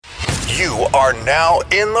You are now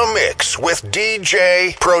in the mix with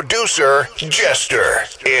DJ, producer, Jester.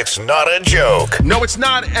 It's not a joke. No, it's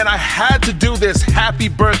not, and I had to do this. Happy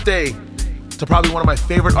birthday to probably one of my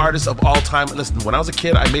favorite artists of all time. Listen, when I was a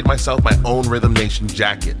kid, I made myself my own Rhythm Nation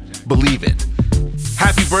jacket. Believe it.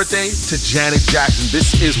 Happy birthday to Janet Jackson.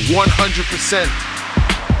 This is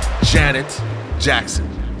 100% Janet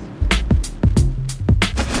Jackson.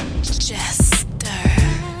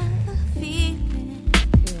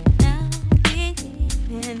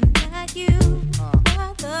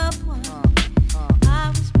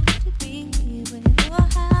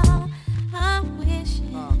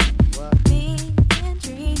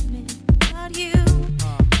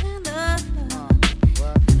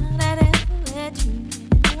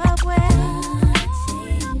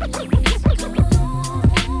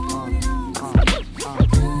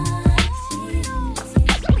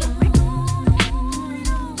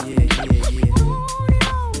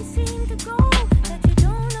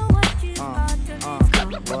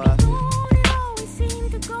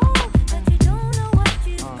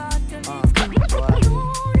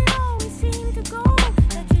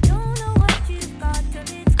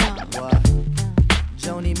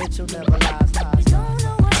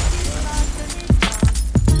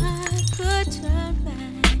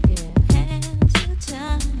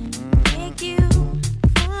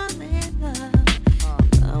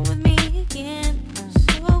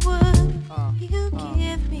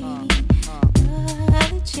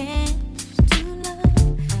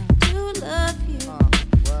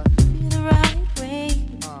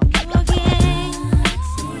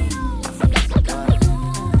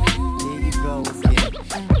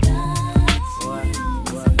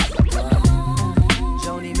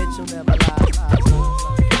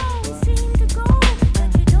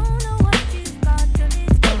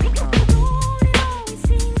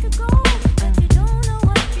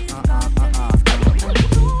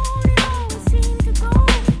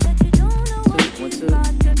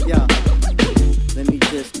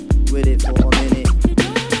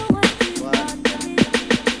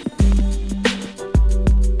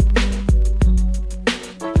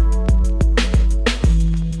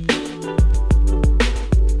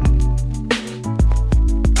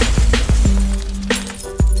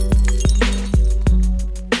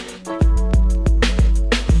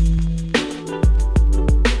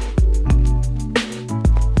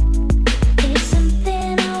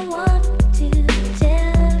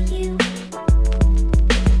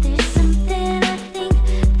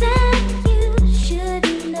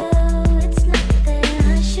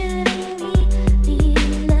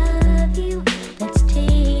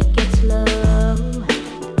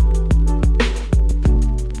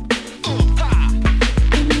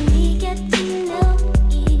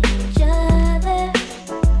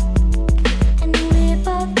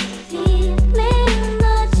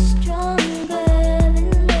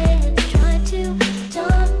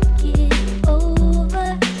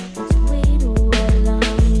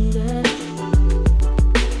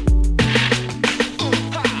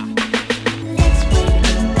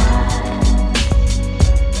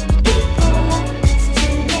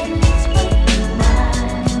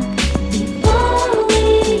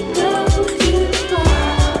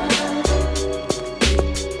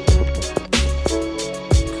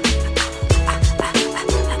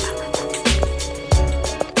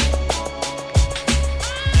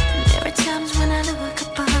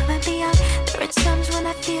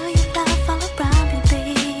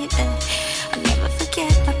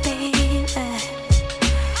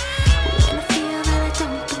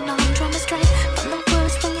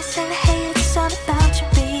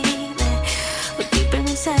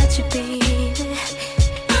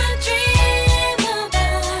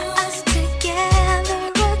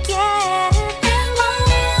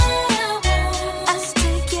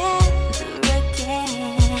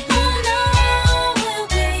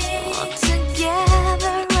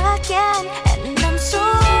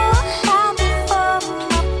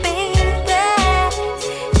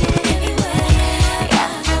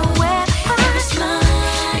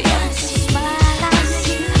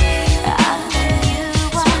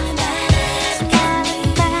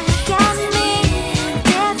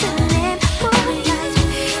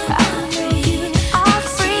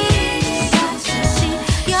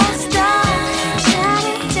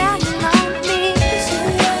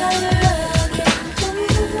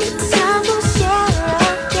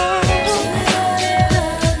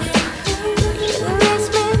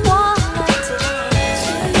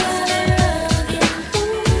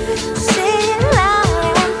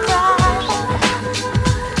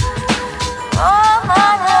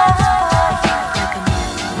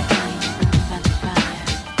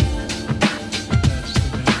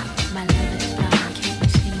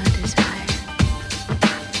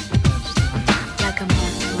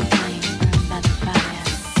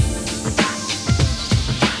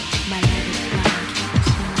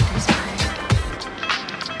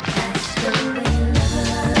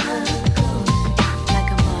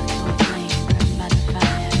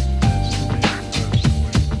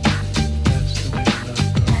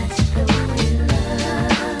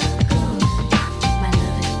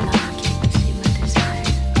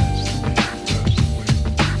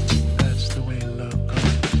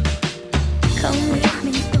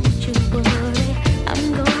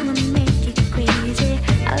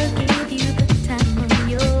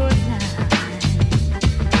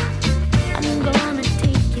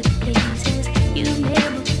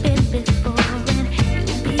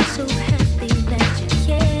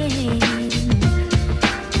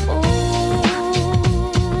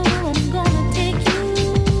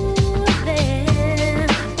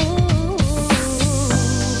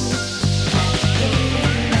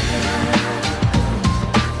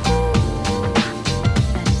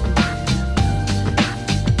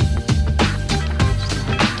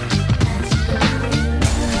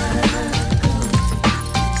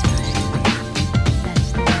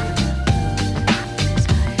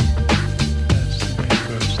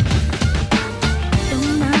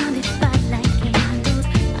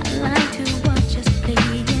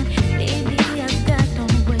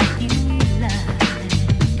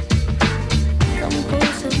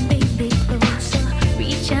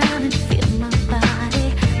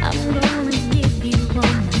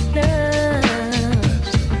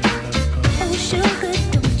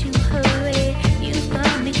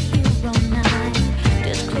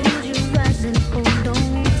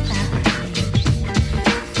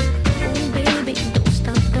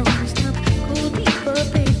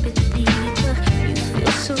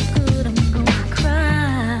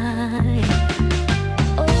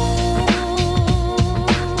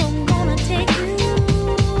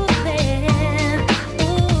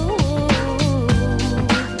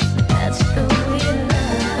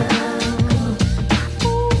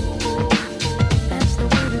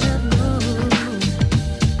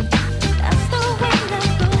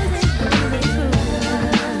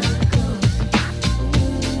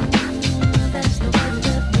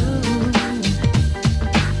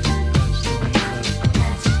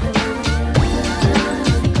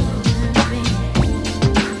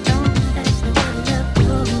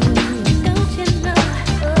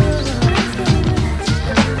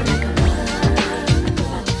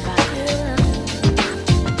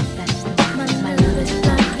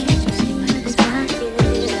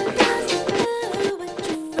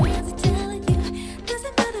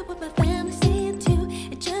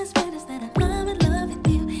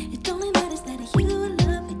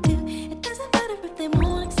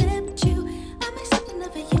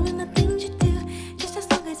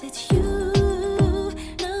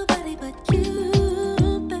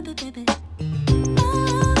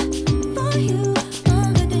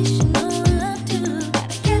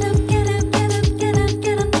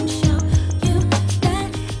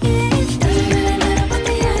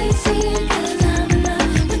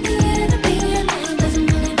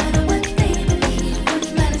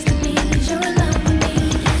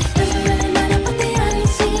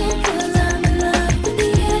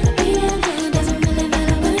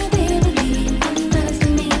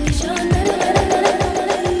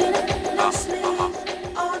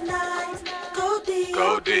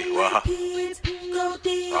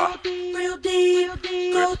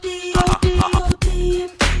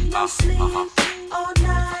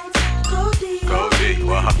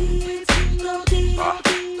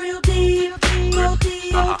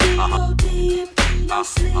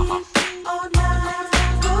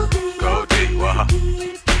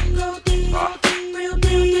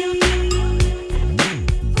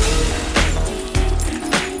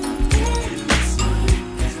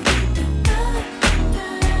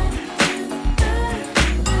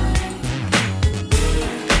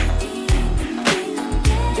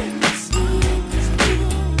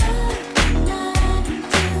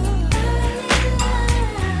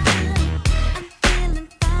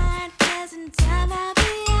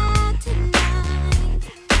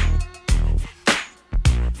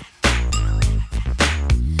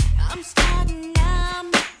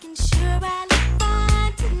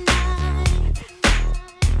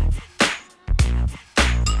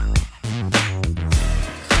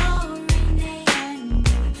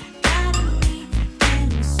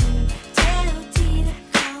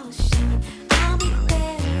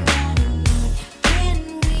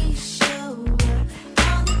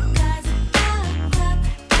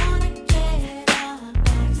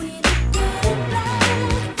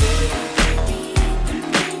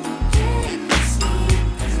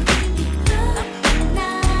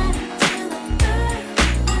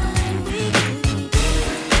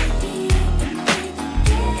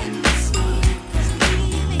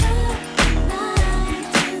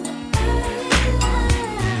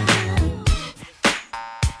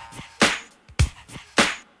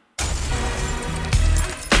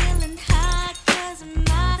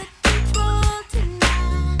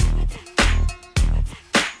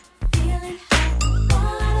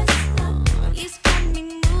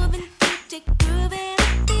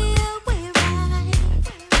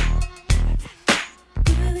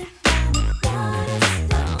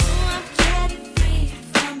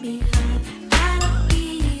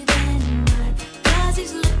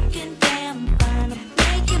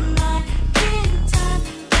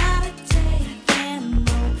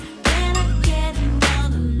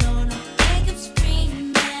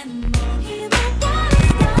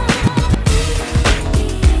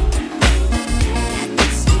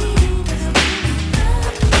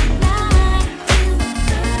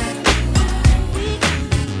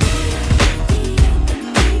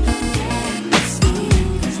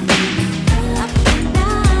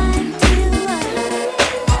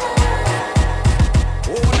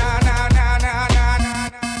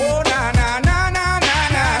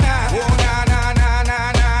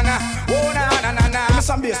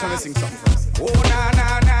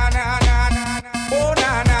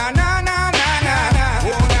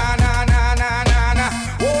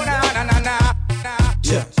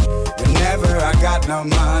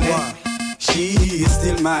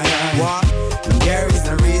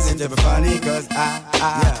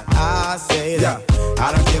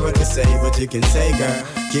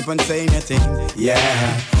 Keep on saying your thing, yeah.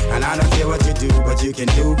 And I don't care what you do, but you can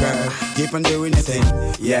do, girl. Keep on doing your thing,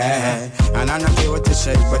 yeah. And I don't care what you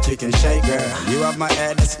shake, but you can shake, girl. You have my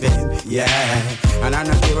head to spin, yeah. And I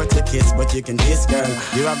don't care what you kiss, but you can kiss, girl.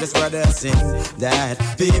 You have this brother sing that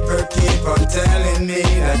people keep on telling me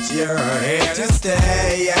that you're here to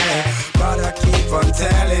stay, yeah. But I keep on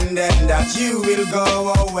telling them that you will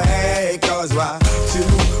go away. Cause why? Two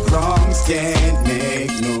wrongs can't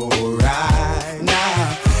make no right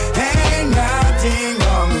now. Ain't nothing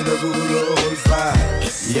wrong with the good old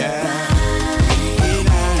fight, yeah.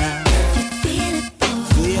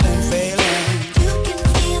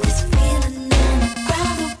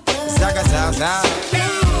 Now.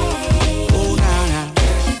 Oh, nah,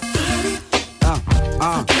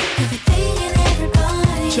 nah.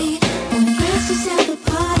 Everybody, let's just have a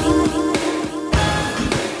party.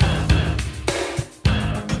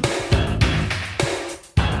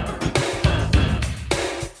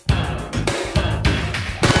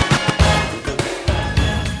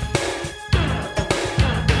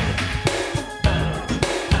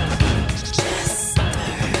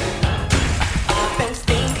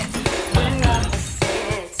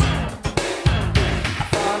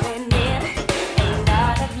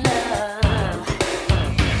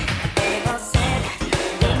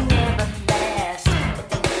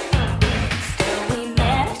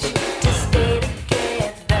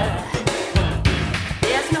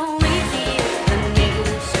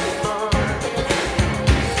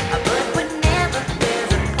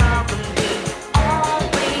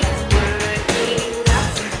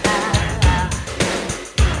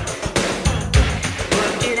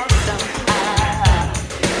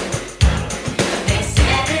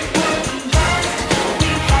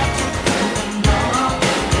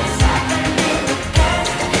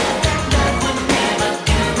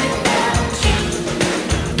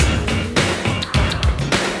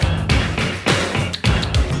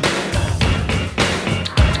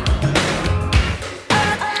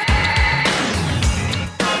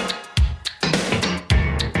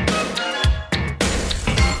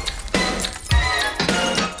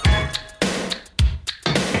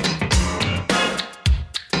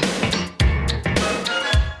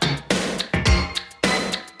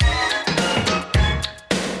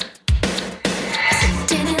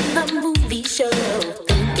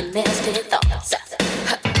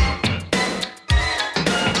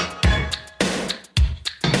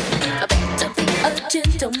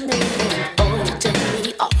 to me, or you turn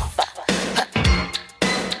me off.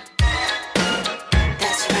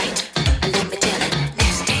 That's right, let me tell it,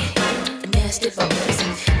 nasty, nasty boys.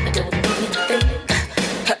 I don't mean a thing.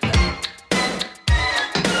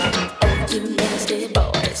 Oh, you nasty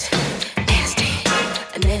boys, nasty,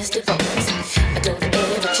 nasty boys. I don't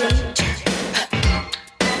ever change.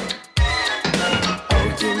 Oh,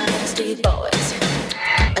 you nasty boys.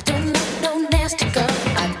 I don't like no nasty girl.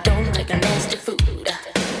 I don't like a nasty food.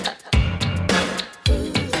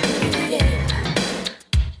 Ooh, yeah.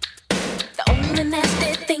 The only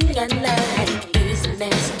nasty thing I like is a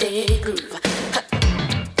nasty groove.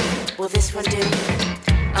 Will this one do?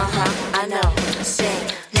 I know. Say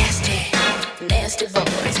nasty, nasty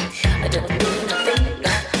boys. I don't mean a thing.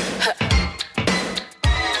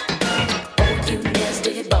 Oh, you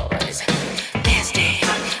nasty boys, nasty,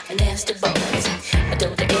 nasty boys. I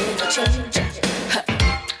don't ever change.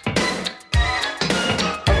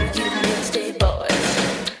 Oh, you nasty boys,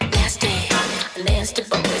 nasty, nasty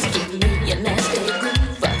boys. Give me a nasty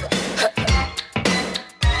groove.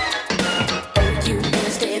 Oh, you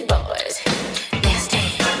nasty boys, nasty,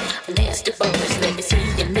 nasty boys. Let me see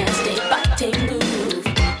your nasty biting move.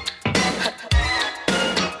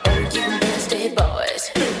 Oh, you nasty boys.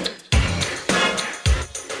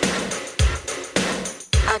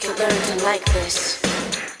 I can learn to like this.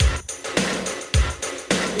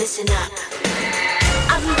 Listen up.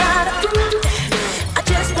 I'm not a fool. I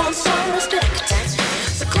just want some respect.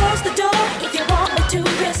 So close the door if you want me to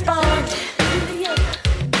respond.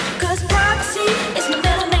 Cause privacy is my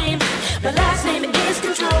middle name. My last name is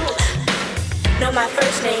Control. No, my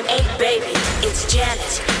first name ain't Baby. It's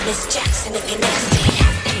Janet, Miss Jackson if you're nasty.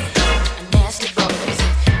 Nasty boys,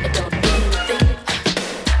 it don't mean a thing.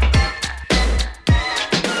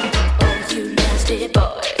 Oh, you nasty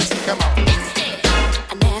boys. Come on. Nasty,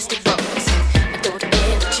 nasty boys. I don't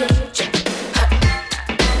ever change.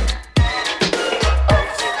 Oh,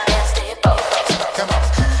 you nasty boys. Come on.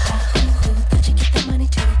 But you get the money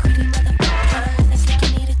to a greedy motherfucker. That's like you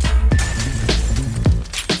need it too.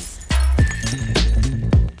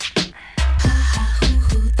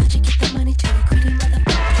 But you get the money to a greedy motherfucker.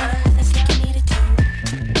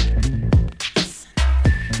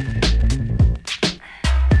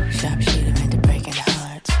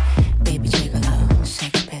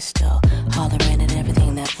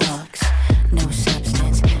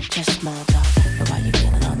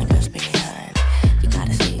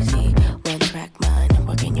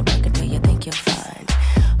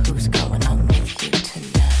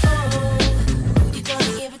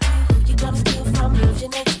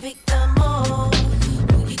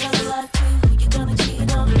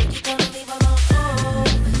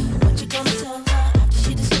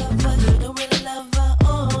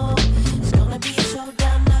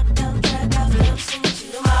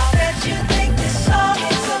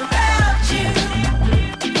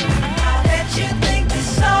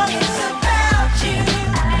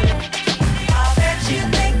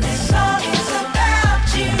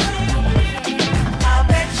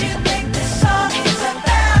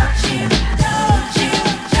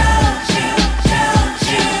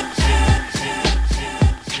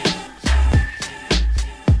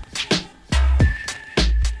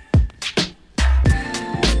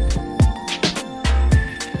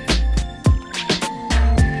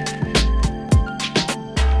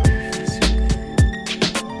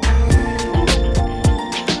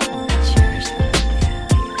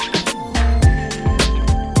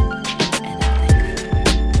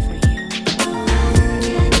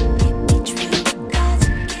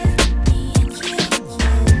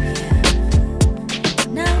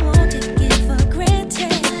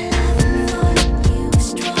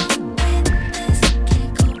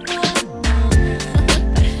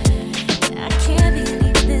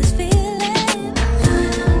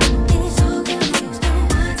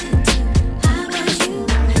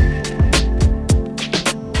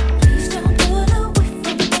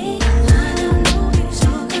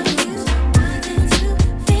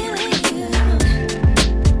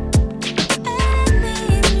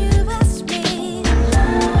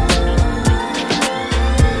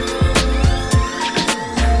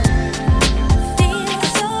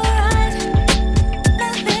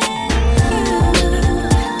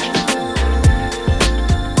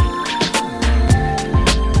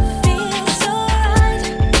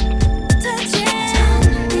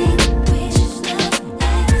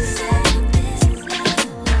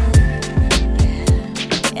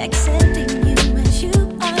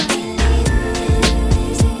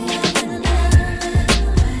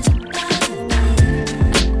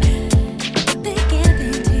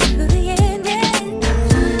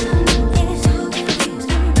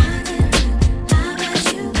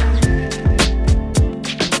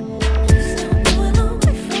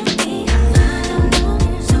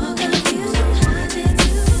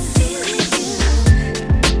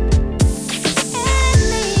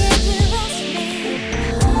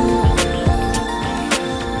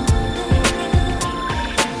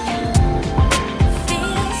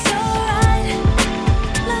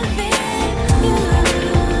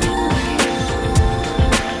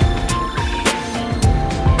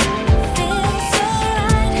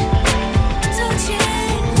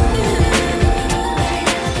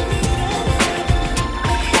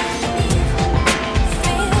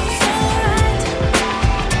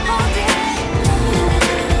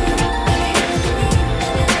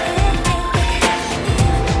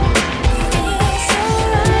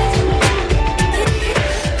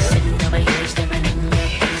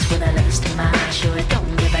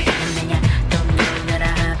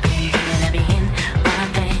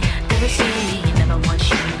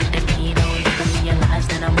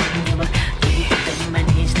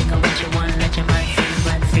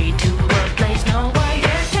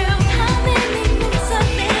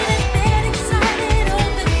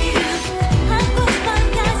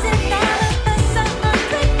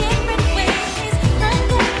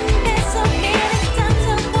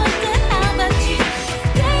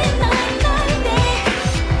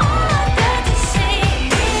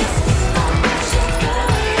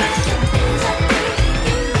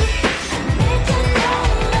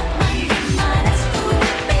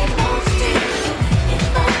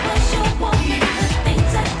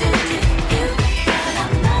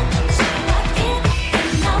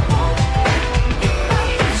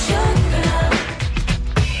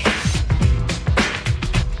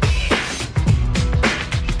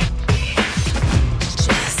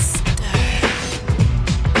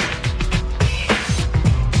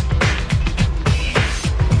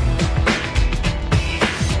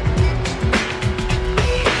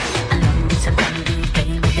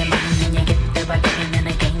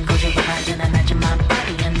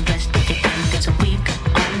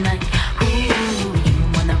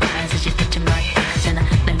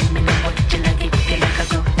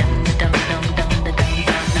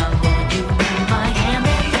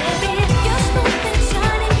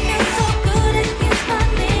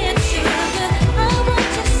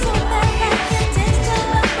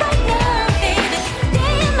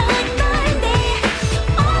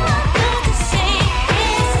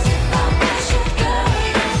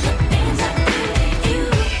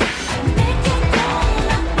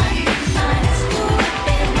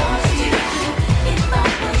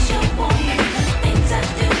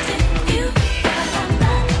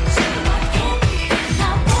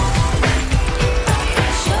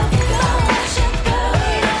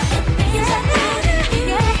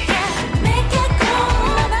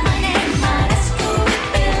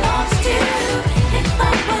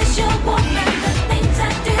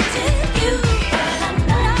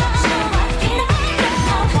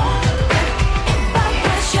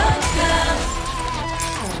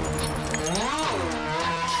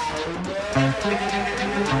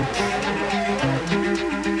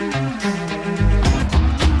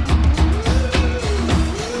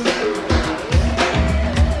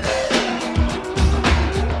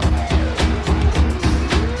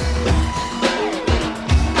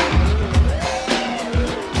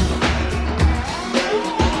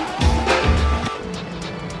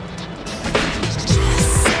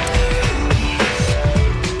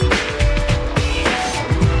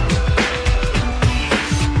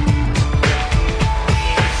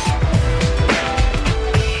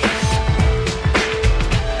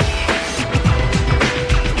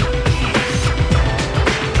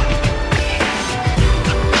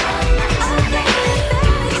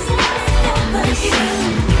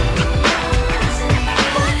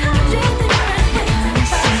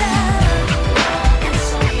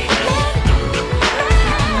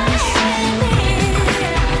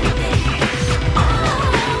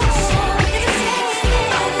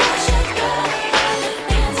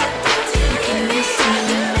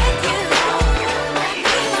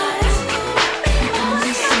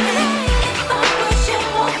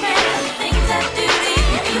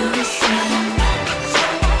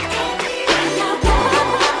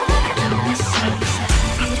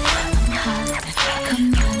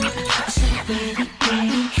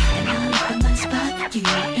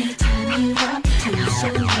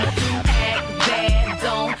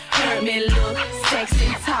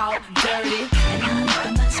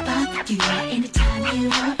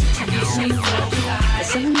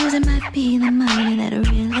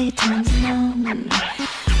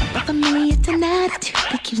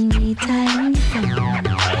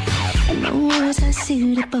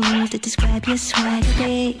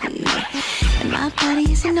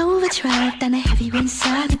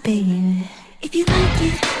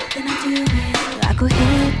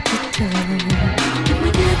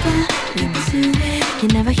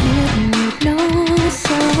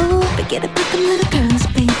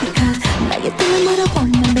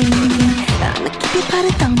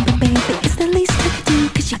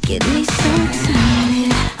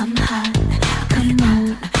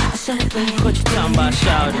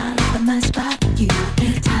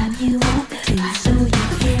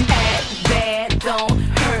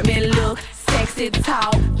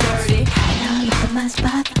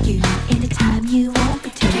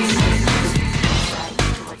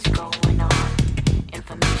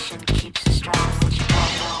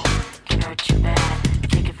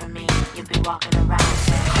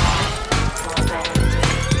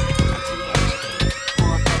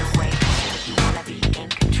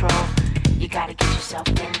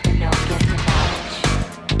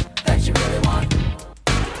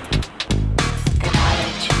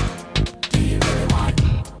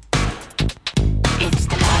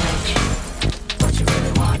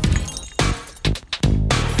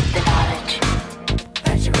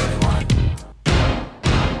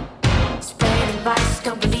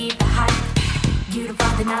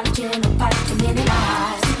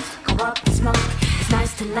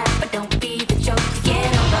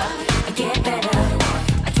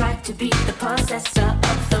 to beat the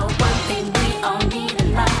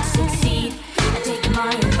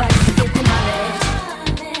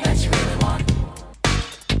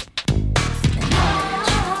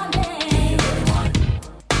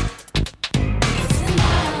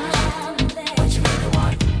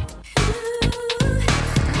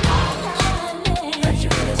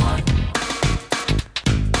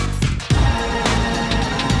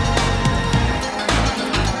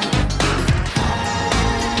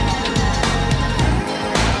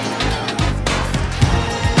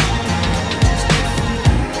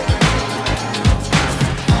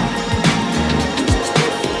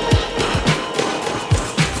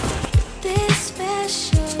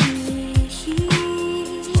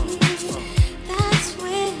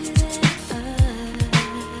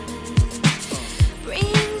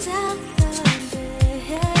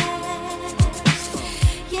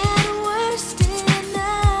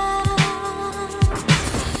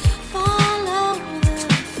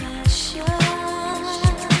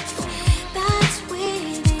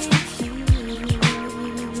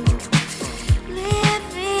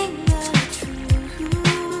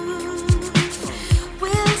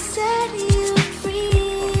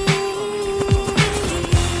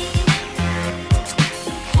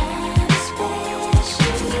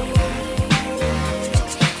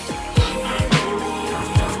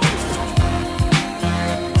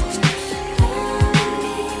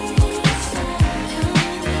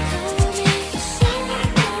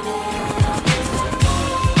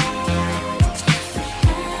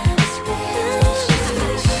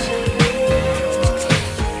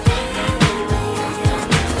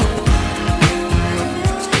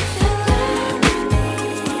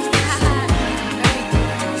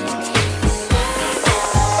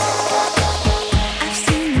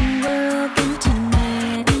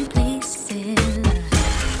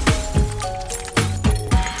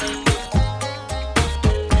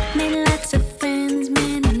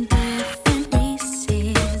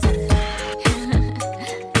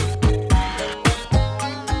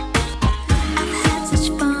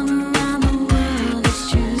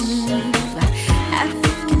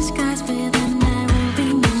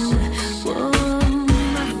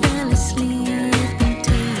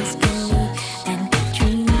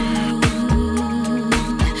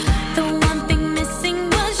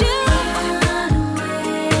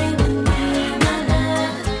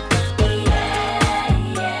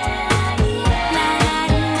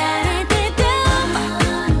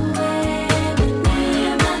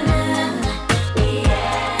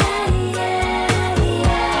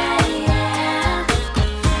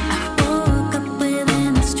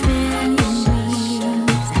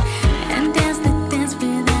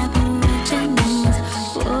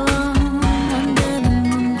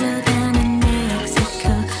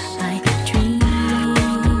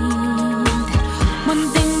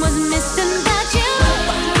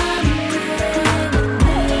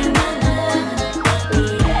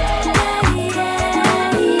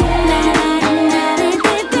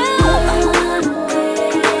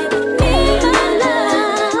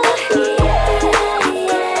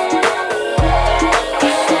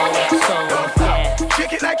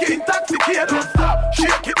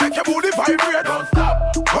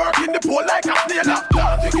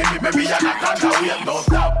Baby, you're not gonna wait. Don't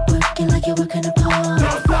stop. Working like you're working a pole.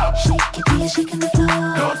 Don't stop. Shake it till you're shaking the floor.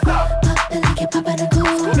 Don't stop. Pop it like you're popping a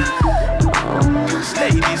gold.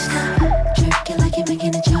 Ladies. Jerk it like you're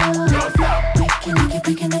making a joke. Don't stop. Break it like you're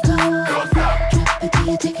breaking a code. Don't stop. Drop it till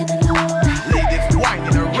you're taking a load. Ladies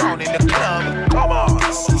whining around in the club. Come on.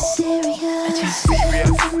 This is serious. Serious.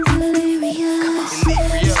 I'm delirious.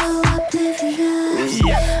 Delirious. So oblivious.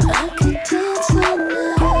 Yeah. I could dance all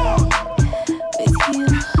night with you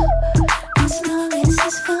as long as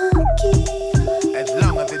it's funky. As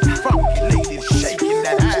long as it's funky, ladies shaking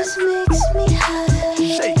that ass. Just makes me high.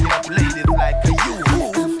 Shake it up, ladies, like a you.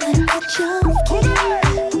 I'm like a junkie.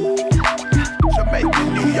 Jamaica,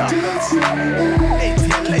 New York.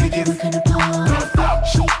 ATL ladies. Working a pole. Don't stop.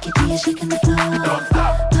 Shake it till you're shaking the floor. Don't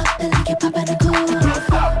stop. Pop it like you're popping a gold. Don't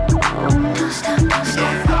stop. Don't stop, don't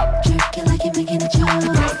stop. Jerk it like you're making a joke.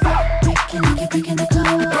 Don't stop. Break it like you're breaking a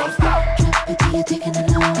code. Don't stop. Drop it till you're taking a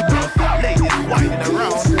load. Don't stop. Ladies whining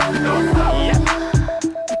around. Don't stop. Yeah.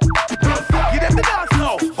 Don't stop. Get them the dance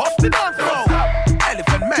now. Bust the dance now.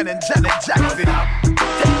 Elephant Man and Janet Jackson.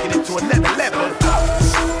 Taking it to another level. I'm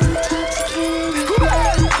so intoxicated.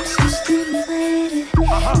 I'm so stimulated.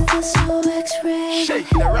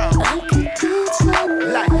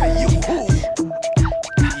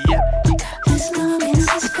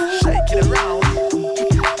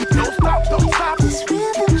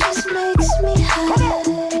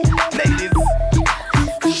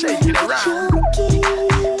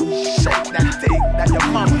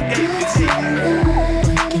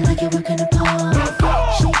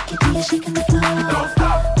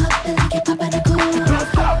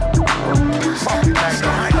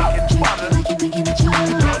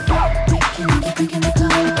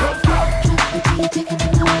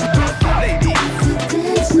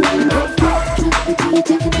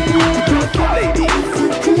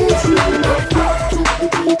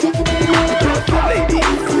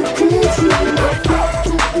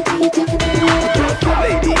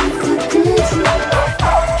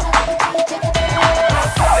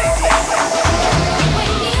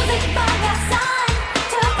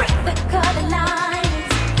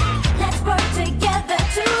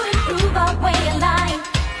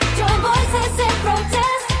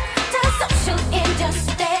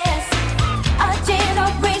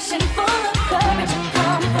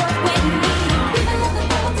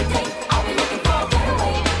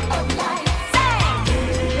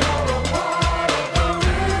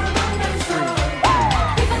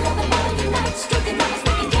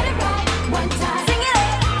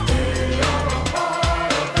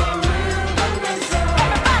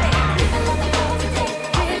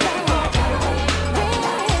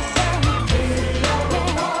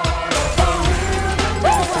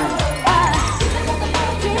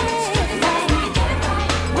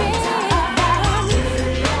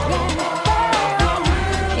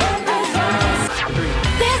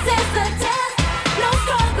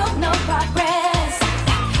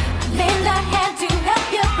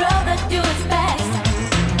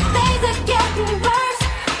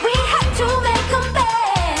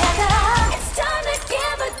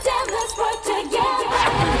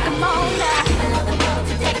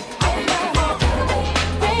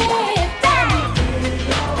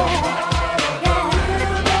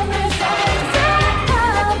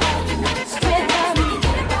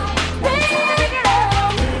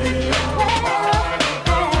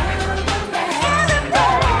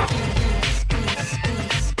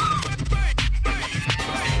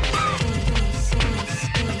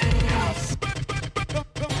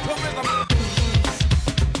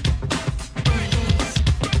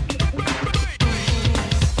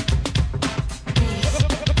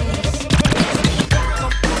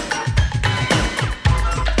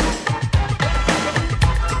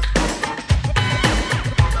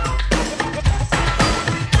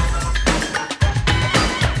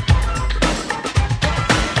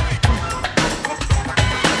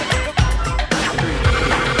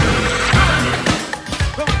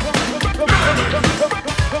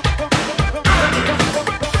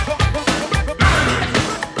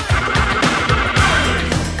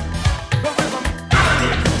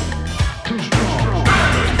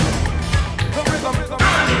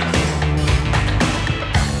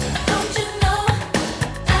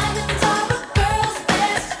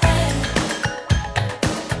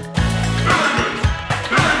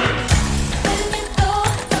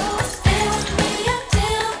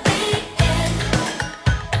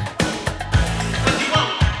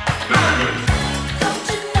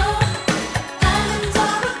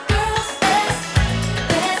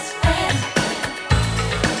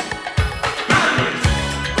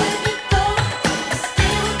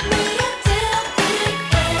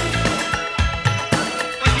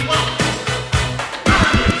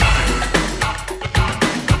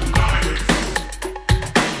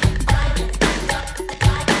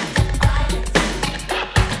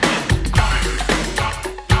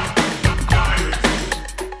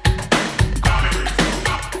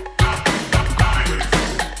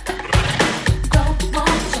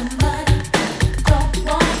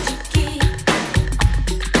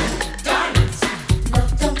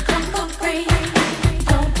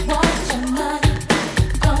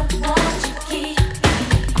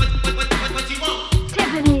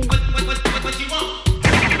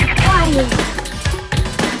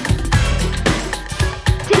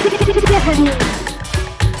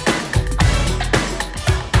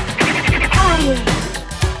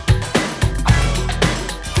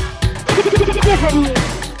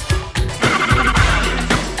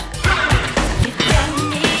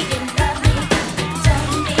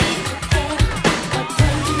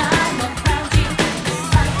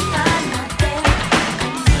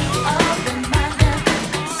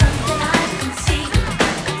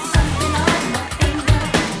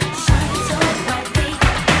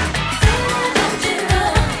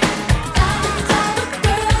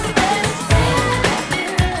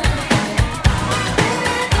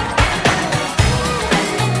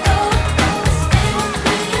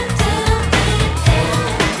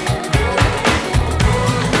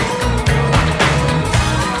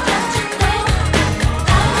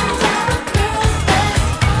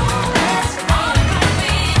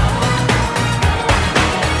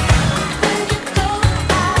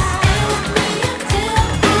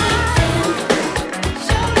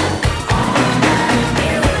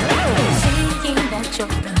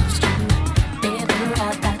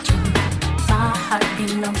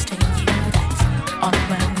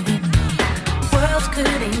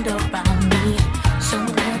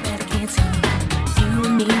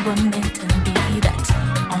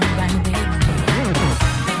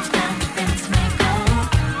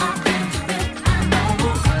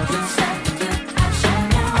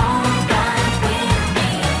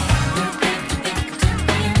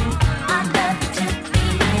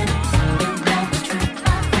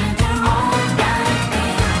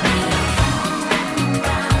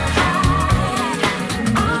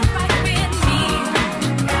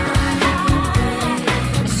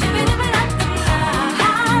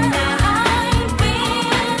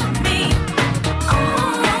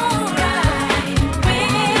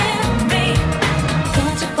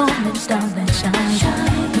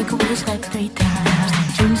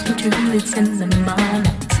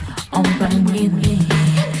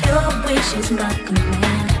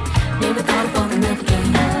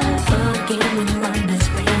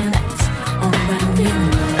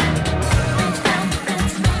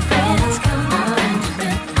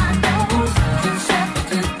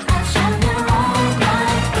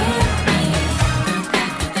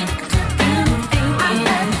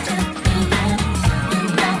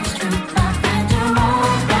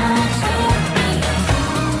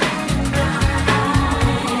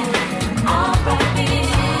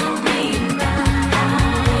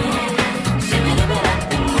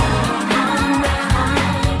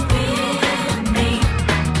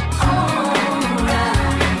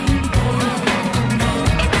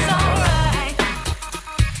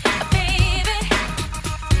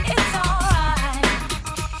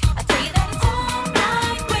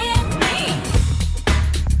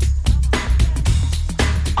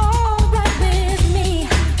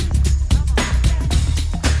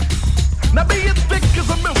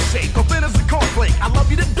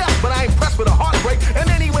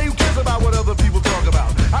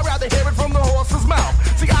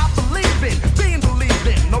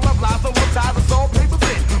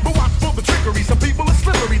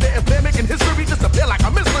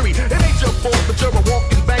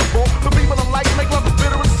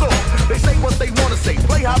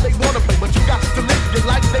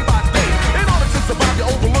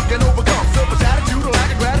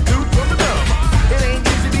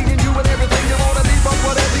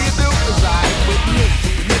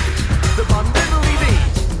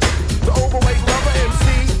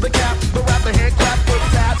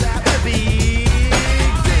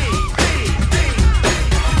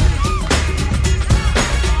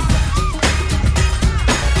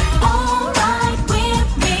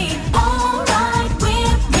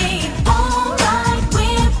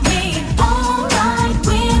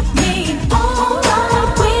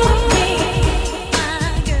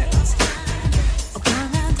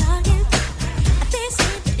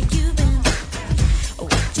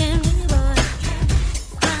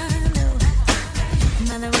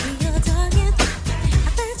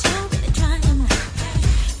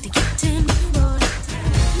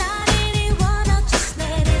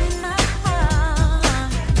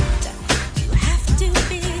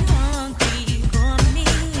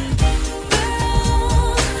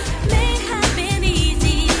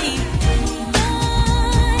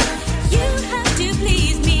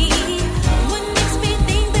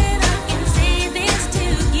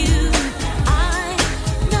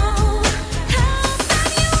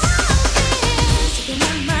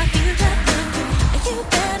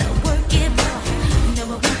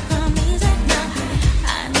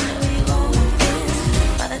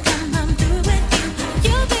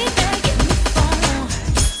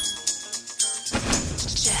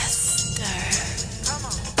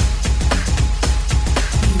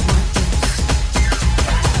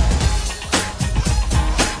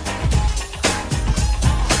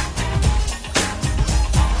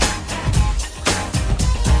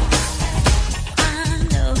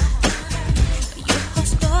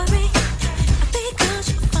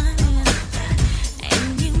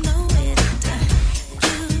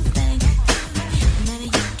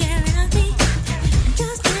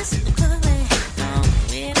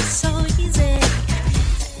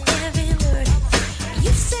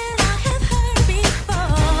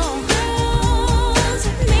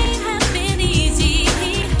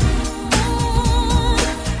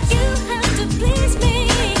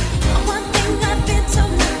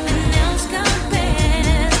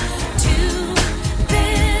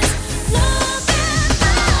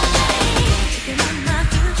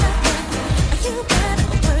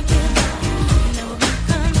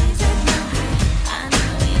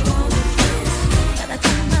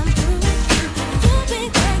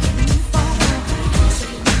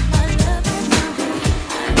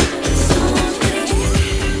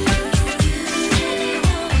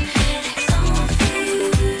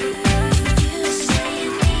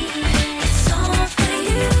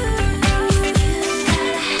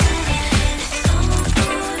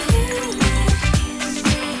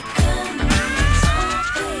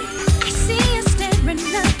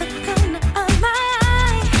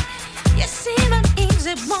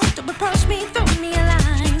 me, throw me a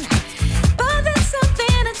line. But there's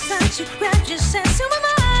something inside you, grab your sense. Who am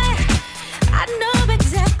I know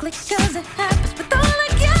exactly, cause it happens with all the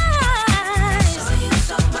guys. Show you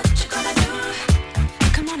so what you gonna do.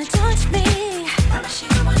 Come on and touch me. Promise you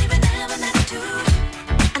won't even ever let it do.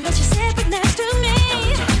 Unless you sit right next to me.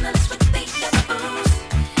 Don't join us with the other fools.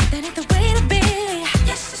 That ain't the way to be.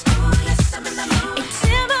 Yes, it's cool, yes, I'm in the mood.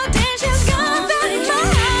 Intimidation's gone that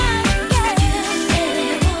far.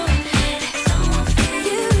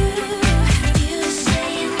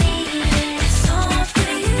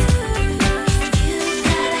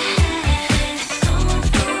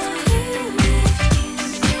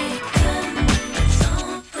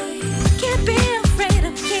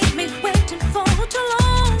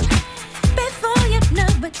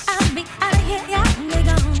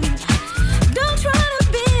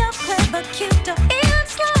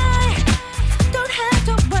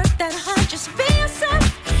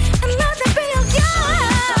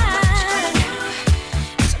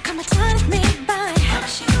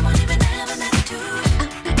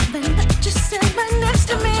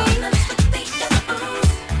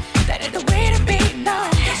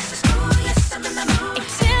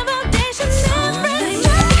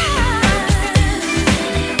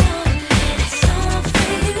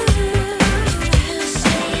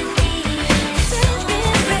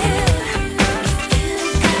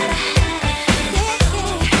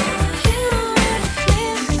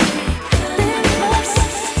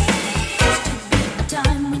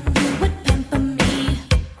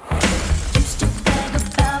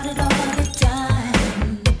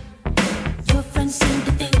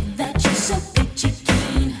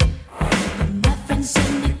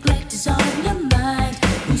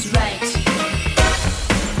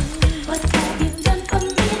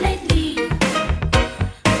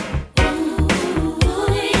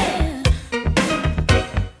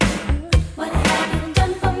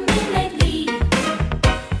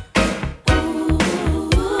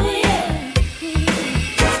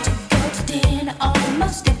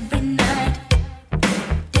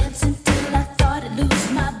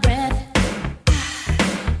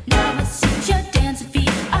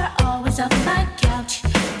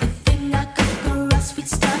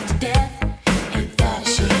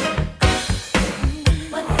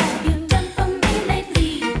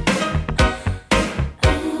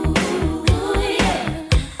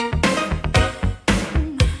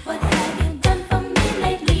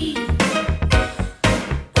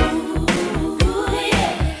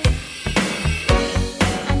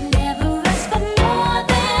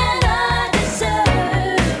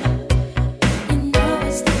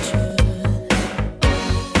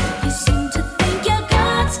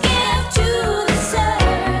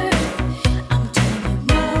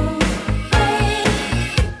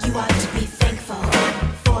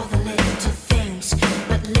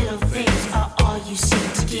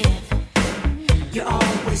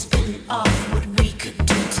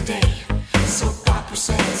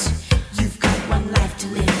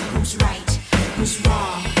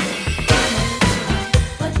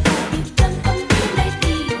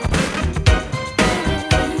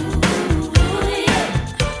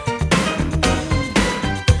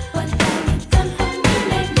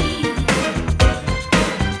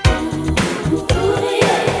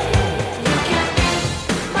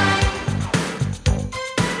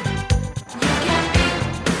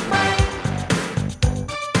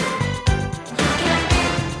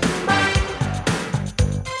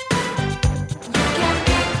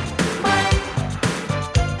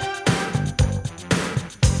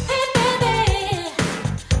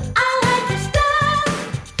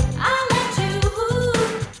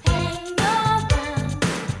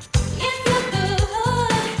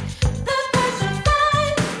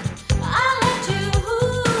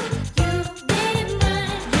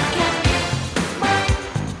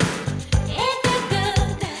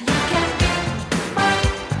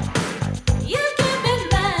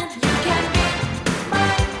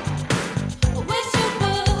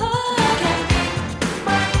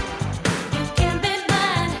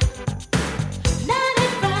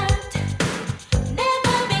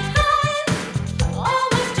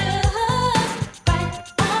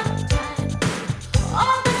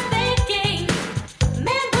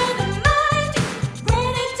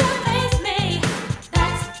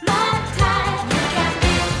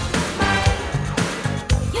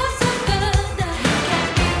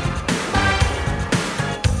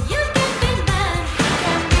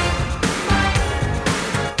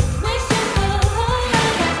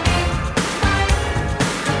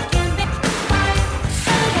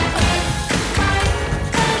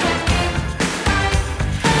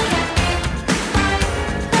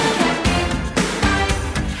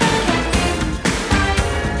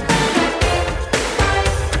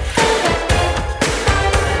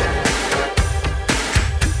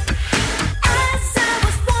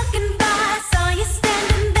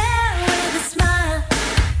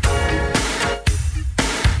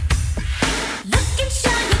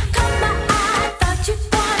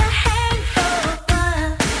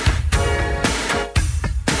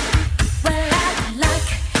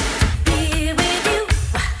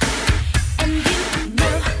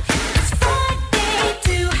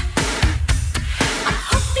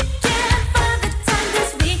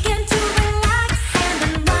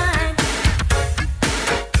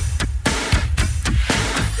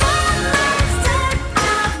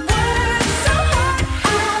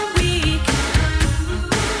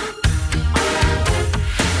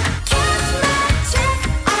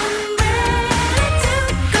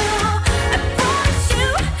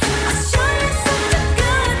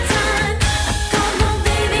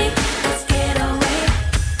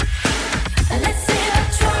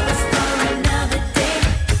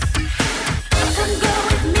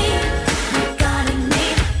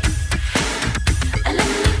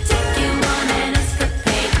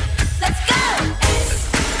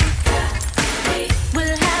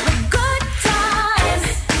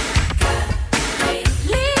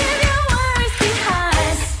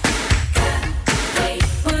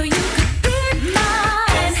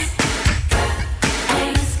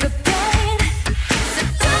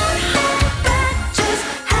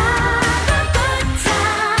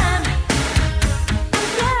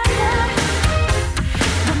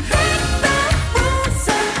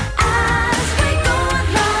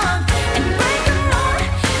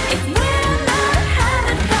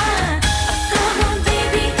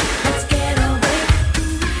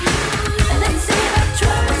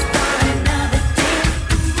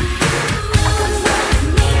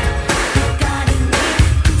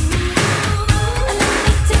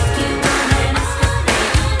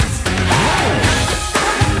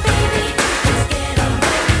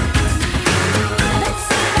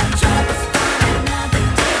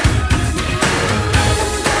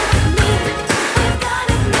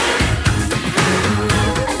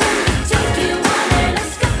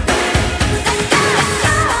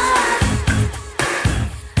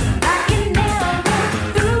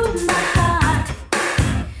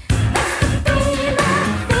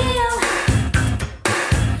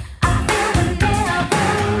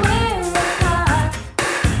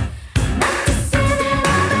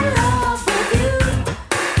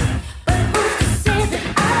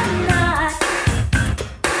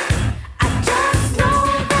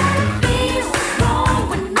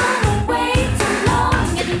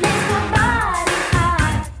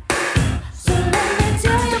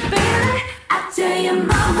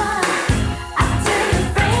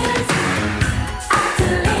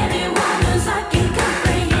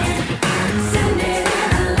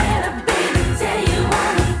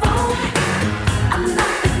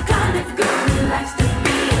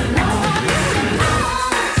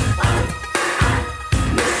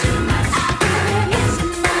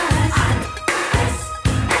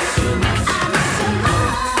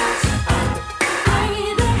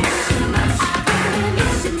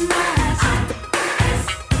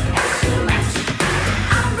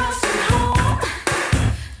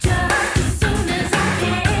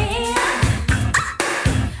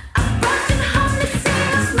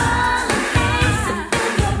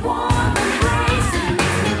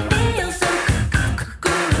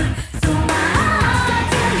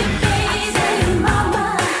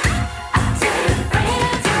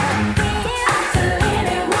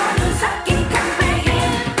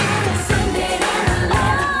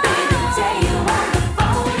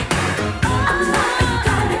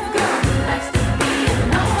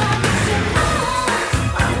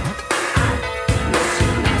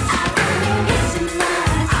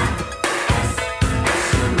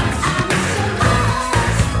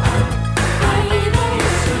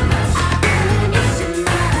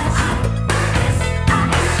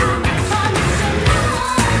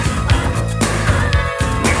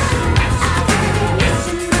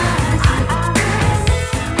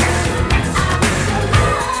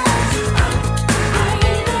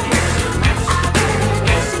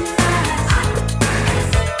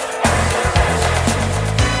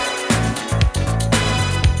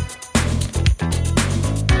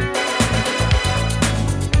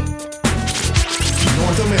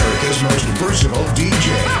 DJ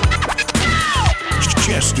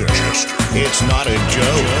Chester. It's not a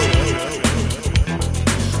joke.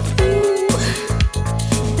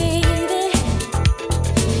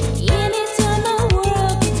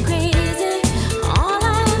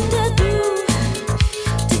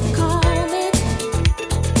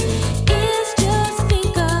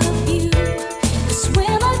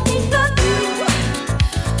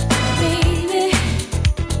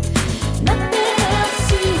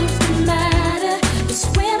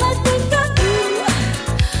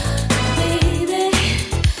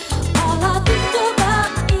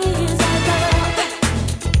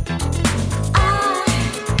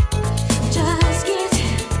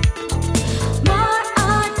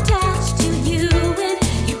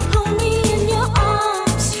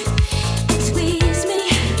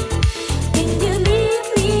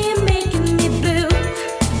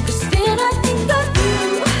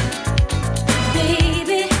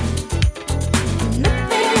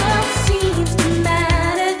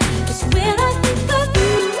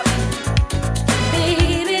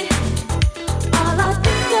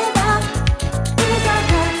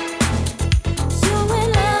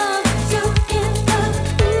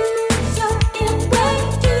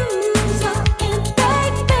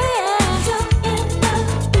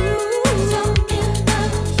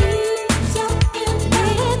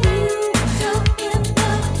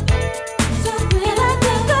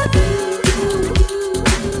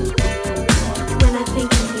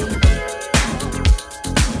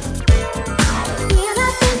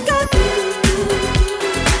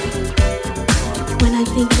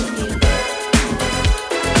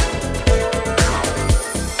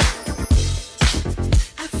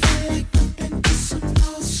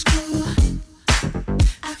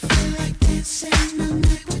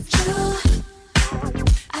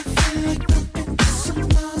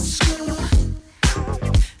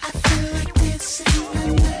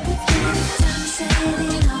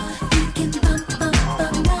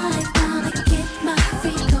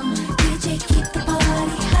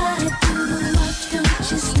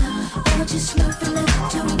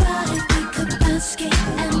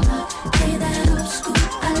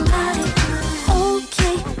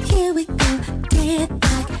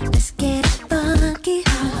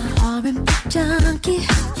 junkie.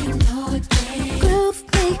 You know it, babe. Groove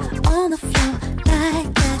me on the floor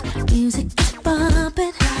like that. Music is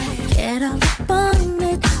bumping. Get up on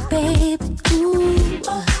it, babe. Ooh.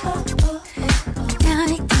 Down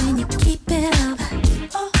it, can you keep it up?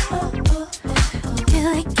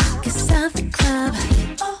 Till it kick us off the club.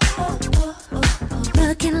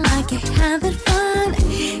 Looking like you're having fun.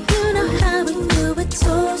 You know how we do it,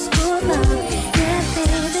 toast for love. Yeah,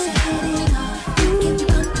 baby.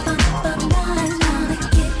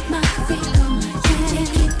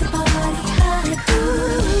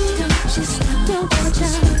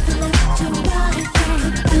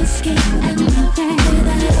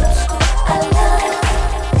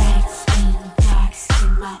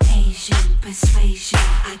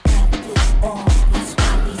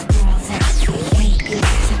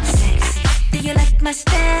 My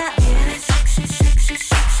style, yeah, that's sexy, sexy,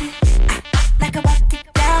 sexy. Like I walk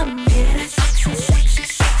it down, yeah, that's sexy, sexy,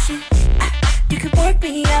 sexy. You can work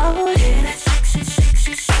me out, yeah, that's sexy,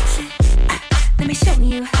 sexy, sexy. Let me show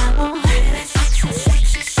you how, yeah, that's sexy,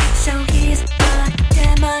 sexy, sexy. So here's a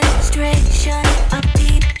demonstration, a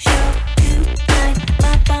peep show tonight.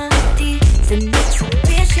 My body's an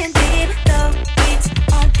exhibition, baby, though it's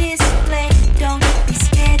on display. Don't be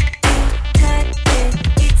scared to touch it,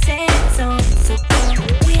 it's hands on. So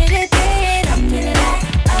with it.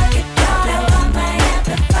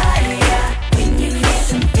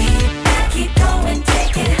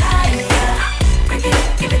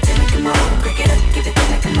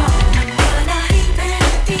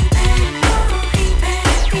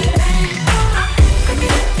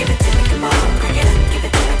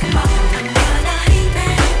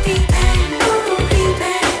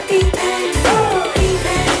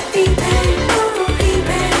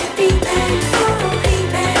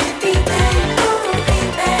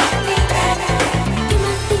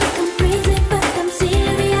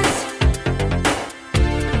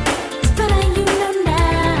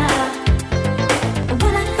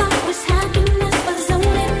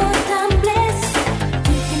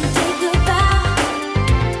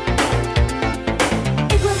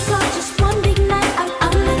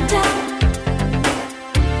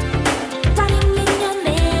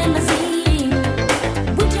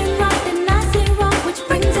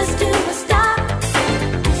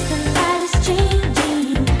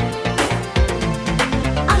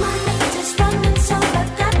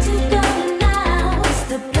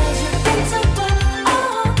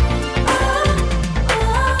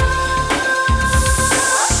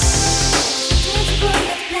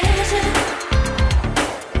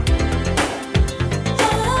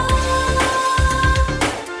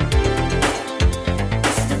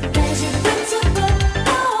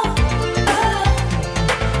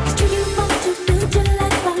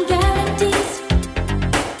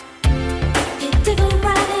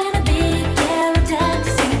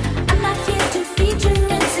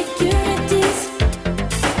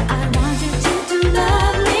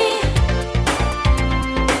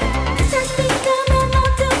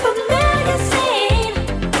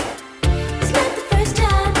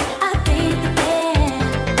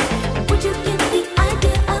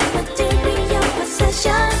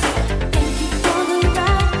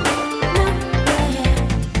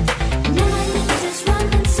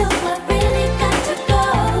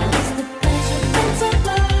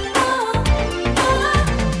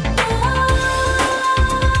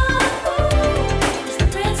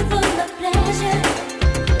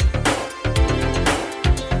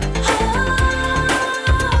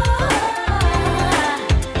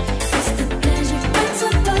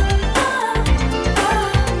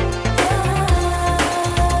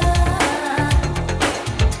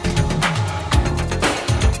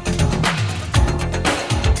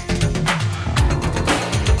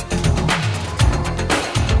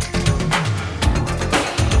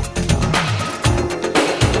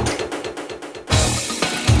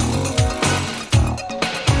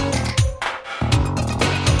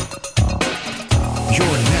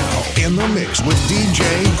 mix with DJ,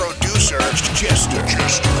 producer, Jester.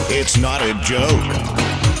 It's not a joke.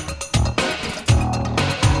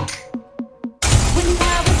 When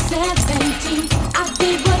I was 17, I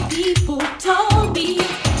did what people told me.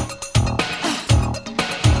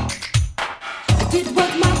 I did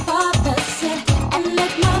what my father said and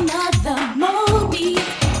let my mother mold me.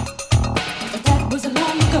 But that was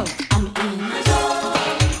long ago. I'm in.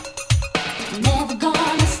 Never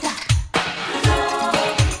gonna stop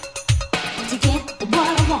to get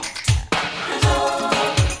what I want.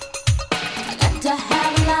 I got to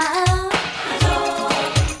have a life.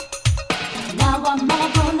 Now I'm all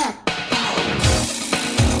grown up.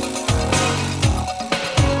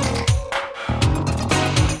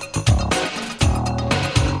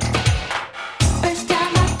 First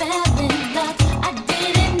time I fell in love, I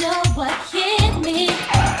didn't know what hit me.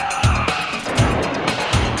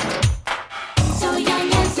 So young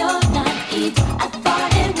and so naive, I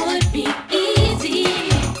thought it would be easy.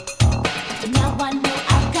 But now I know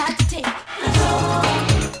I've got to take.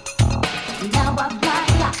 Now I've got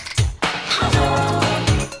locked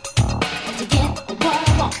to get what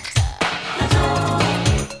I want.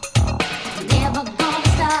 Never gonna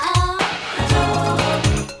stop.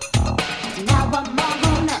 Now I'm all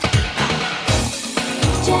grown up.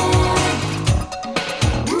 Jam,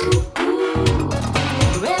 woo,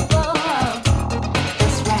 rebel.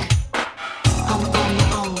 That's right. I'm on my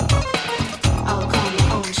own. I'll call my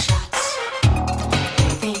own shots.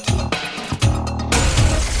 Thank you.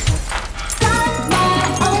 Got my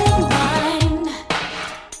own mind.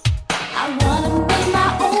 I wanna make my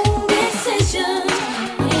own decisions.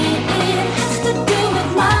 When it has to do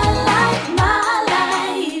with my life,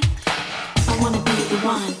 I wanna be the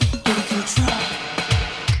one in control.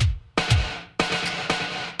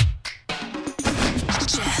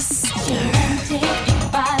 Take you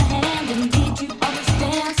by the hand and lead you on this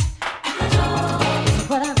dance. It's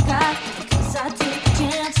what I've got, 'cause I take a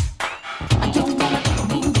chance. I don't wanna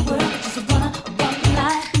rule the world, just wanna walk the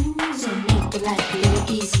life. So make the life a little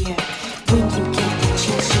easier. When you get the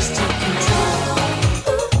chance, just take control.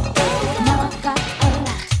 Now I've got a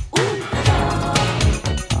lot.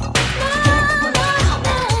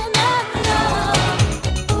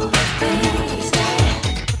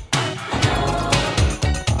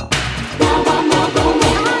 Now I'm all grown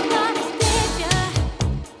up. I got a picture.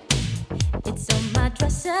 It's on my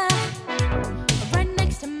dresser, right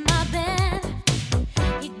next to my bed.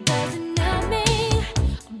 He doesn't know me,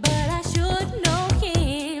 but I should know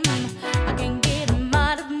him. I can't get him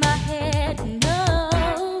out of my head. No,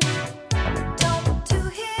 talk to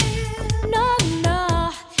him. No,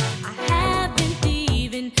 I haven't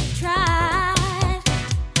even tried.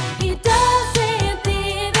 He doesn't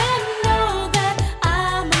even know that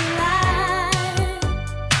I'm alive.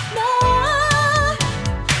 No,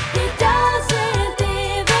 he doesn't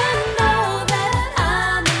even know that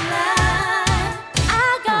I'm alive. I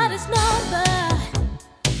got his number.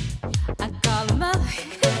 I call him up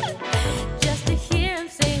just to hear him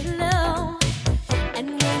say hello. And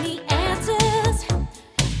when he answers,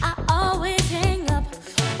 I always hang up.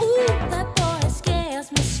 Ooh, that boy scares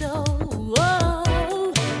me so.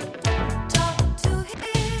 Talk to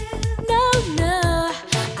him. No,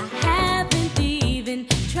 I haven't even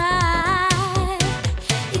tried.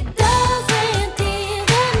 He doesn't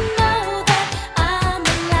even know that I'm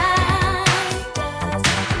alive.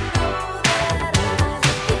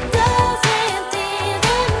 He doesn't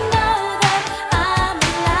even know that I'm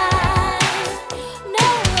alive.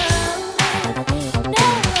 No,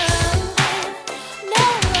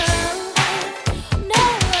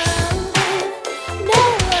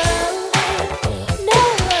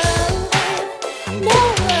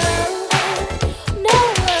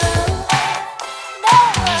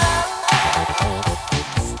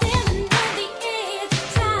 standing on the edge of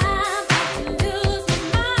time, I lose my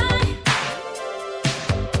mind.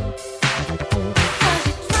 'Cause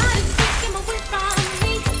you try to take him away from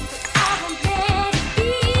me, but I won't let it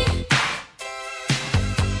be.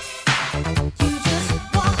 You just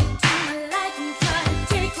walk into my life and try to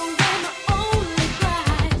take away my only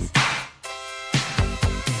prize.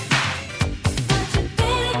 But you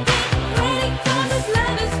better get ready, 'cause this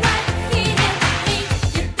love is right here in me.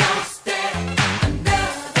 You don't stand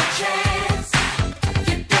another chance.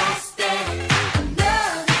 You don't stand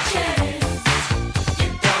another chance. You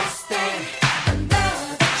don't stand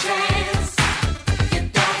another chance. You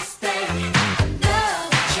don't stand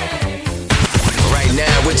another chance. Right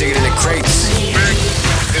now, we're taking in the crates.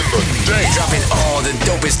 Dropping all the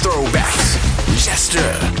dopest throwbacks.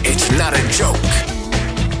 Jester, it's not a joke.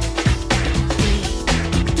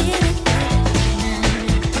 Get it.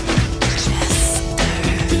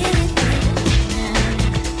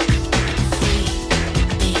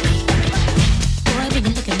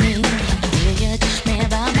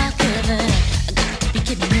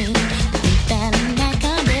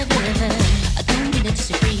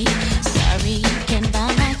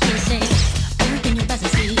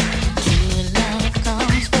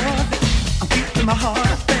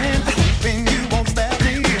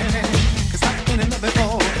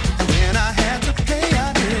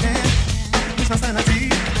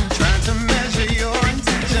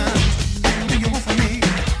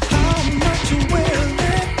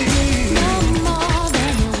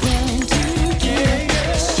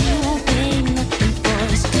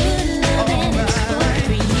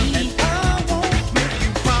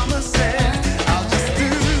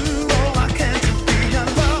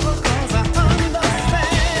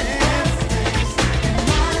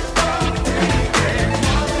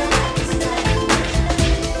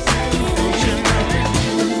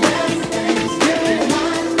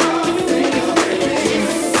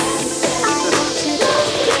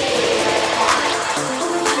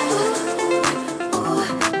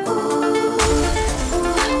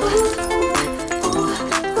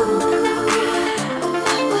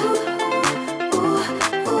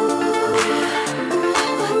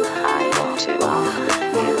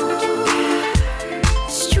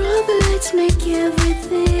 Strobe lights make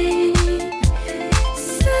everything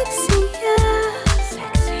sexy, yeah.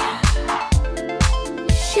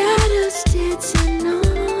 Shadows dancing on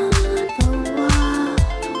the wall.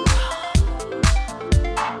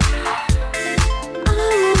 I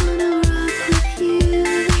wanna rock with you.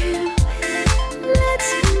 Let's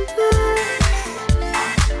converse.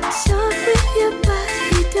 Talk with your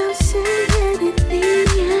body, don't say anything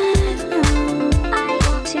at all. I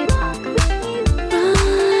want to rock with you.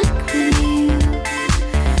 Rock with you.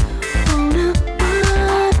 Wanna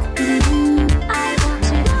rock with you. I want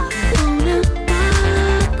to rock. Wanna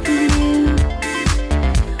rock with you.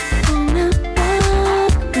 Wanna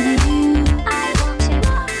rock with you. I want to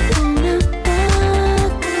rock. Wanna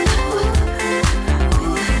rock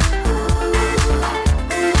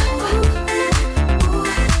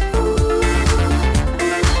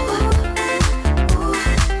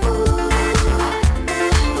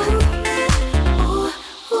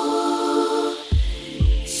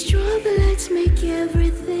Strobe lights make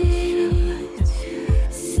everything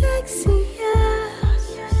sexy, yeah.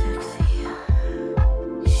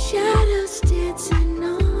 Shadows dancing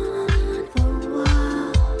on the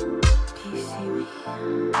wall. Do you see me?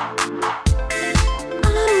 I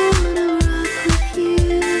wanna rock with you.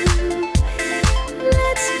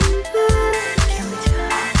 Let's converse. Can we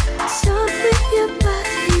talk? Talk with your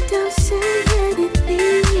body, don't say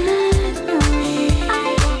anything at all.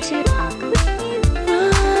 I want to rock with you.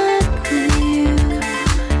 Rock with you.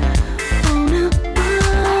 Wanna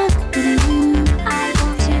rock with you. I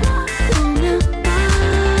want to rock. Wanna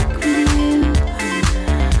rock with you.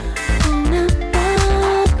 Wanna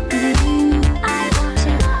rock with you. I want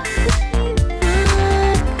to rock with you.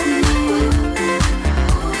 Rock with you.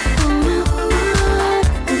 Wanna rock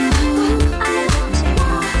with you. I want to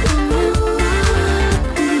rock. Wanna rock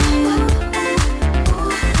with you.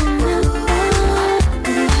 Wanna rock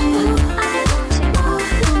with you.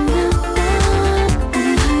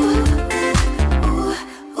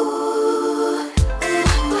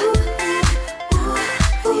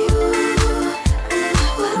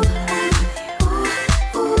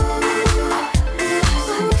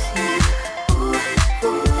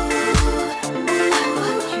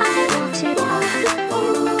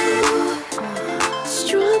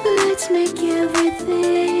 Strobe lights make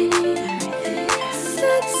everything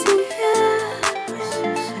sexy, yeah.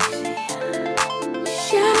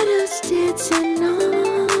 Shadows dancing on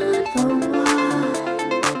the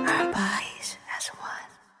wall. Our bodies as one.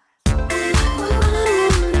 I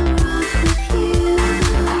wanna rock with you.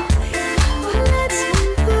 Let's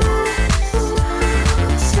converse.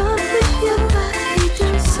 Talk with your body,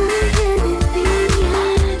 don't say anything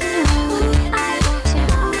at all. I want to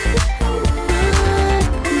rock with you. Rock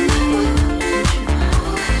with you.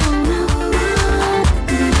 Wanna rock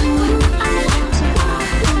with you. I want to rock.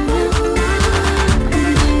 Wanna rock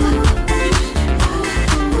with you.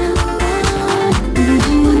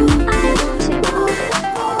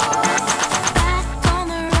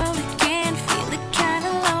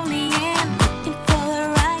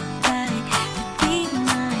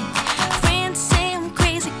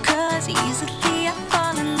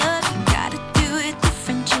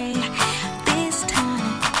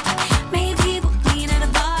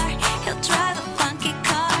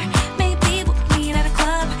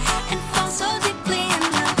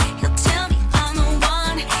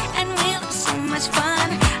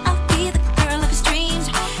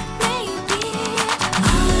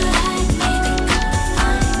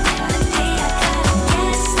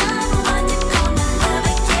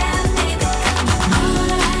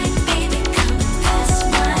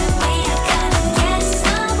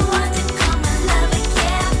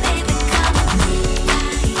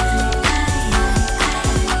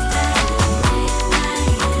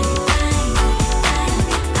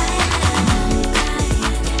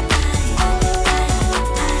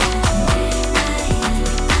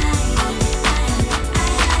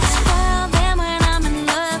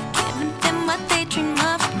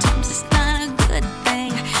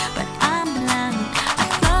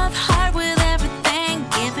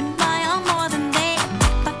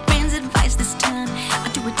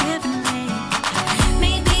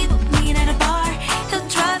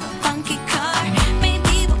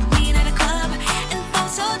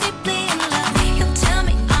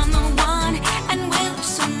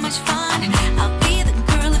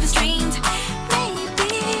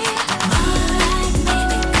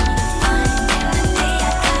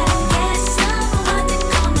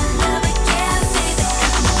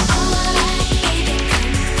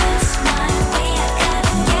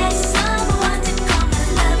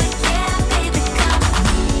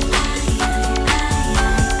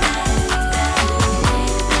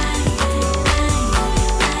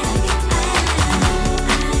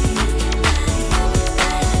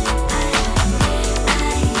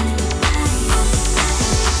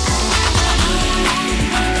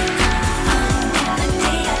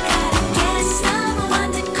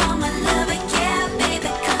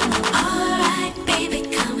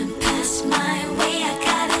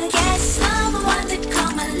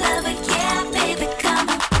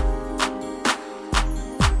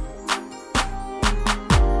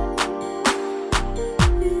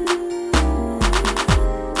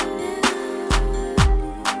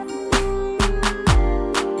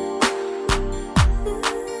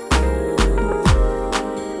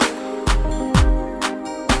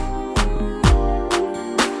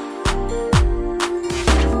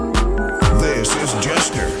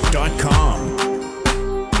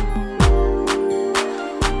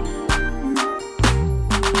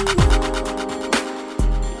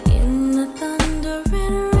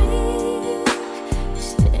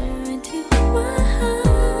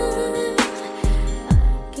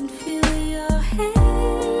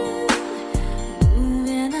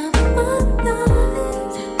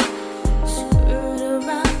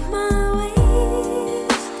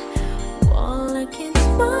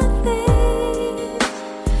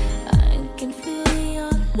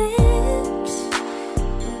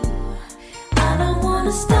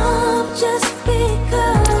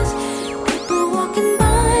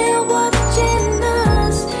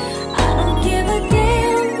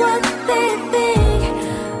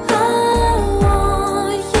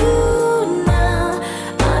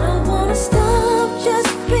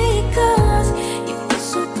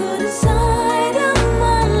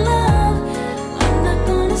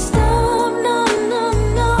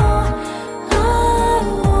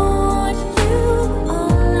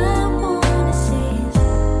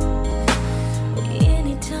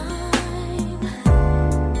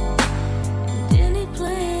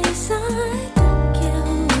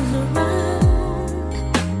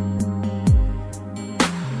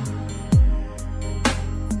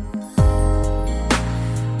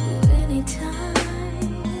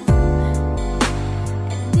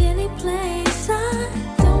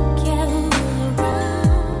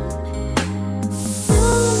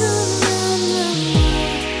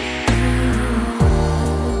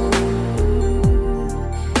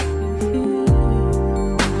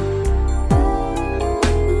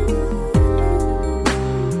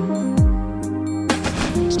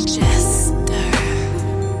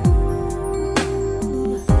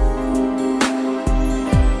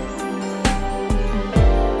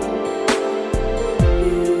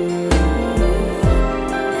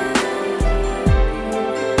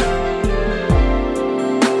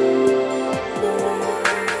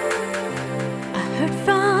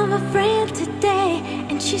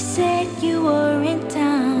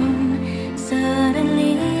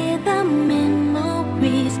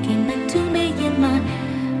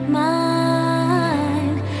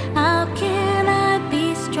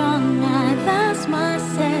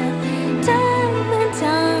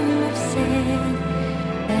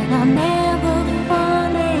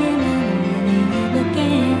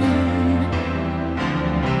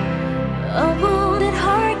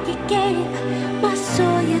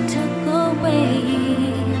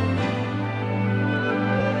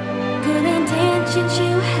 since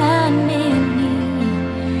you had me.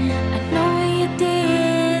 I know you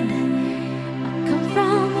did. I come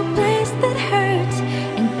from a place that hurts,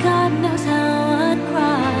 and God knows how I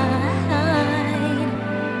cried.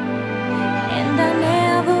 And I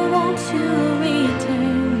never want to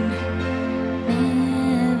return,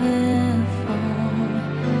 never fall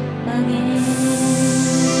again.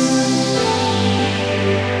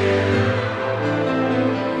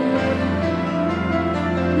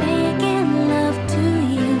 Making love to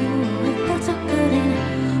you, it felt so good and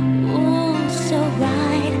ooh, so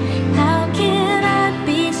right. How can I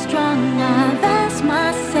be strong? I've asked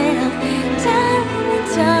myself time and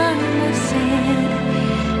time. I've said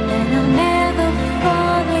that I'll never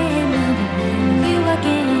fall in love with you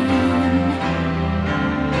again.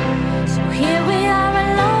 So here we are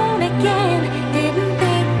alone again. Didn't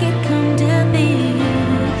think it'd come to this,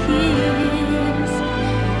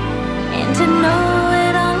 and to know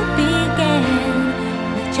it all began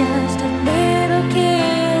with just a little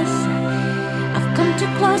kiss. I've come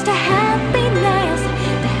too close to happiness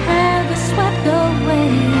to have it swept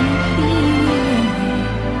away.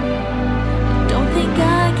 Don't think I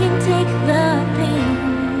can take the pain,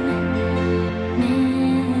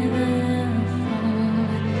 never fall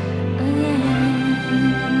again.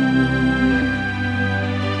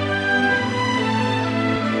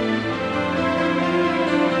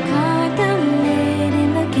 Card down late in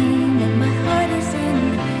the game, and my heart is in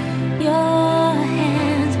your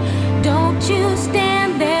hands. Don't you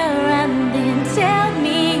stand there and then tell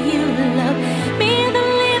me you love me to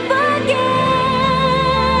live again.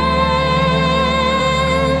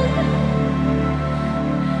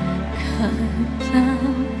 'Cause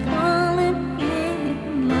I'm falling in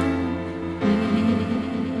love with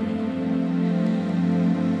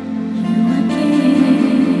you again.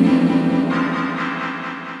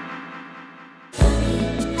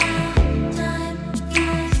 Time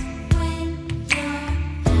flies when you're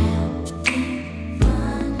having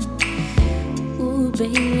fun. Ooh,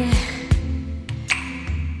 baby.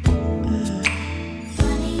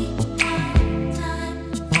 Funny how time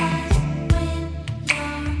flies when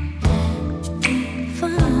you're having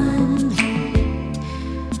fun.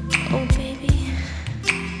 Oh, baby.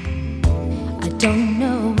 I don't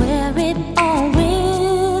know where it all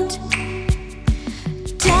went.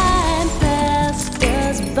 Time passed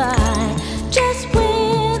us by just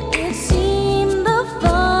when it seemed the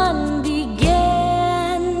fun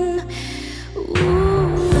began. Ooh,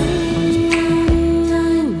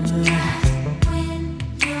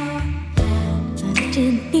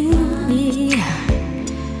 didn't need me.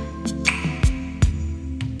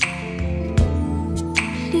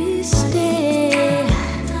 Please stay.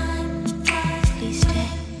 Please stay.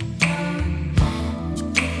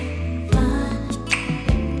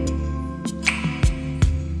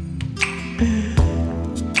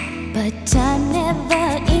 But time never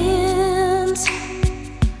ends.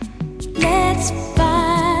 Let's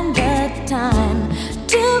find the time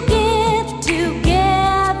to get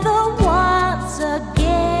together once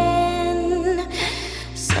again.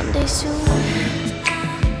 Someday soon.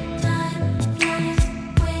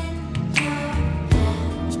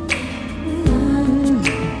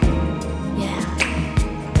 Yeah.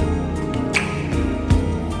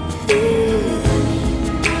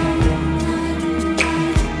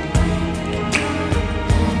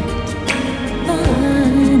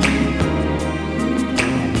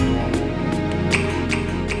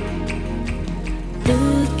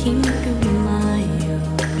 Looking through my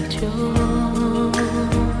old drawer,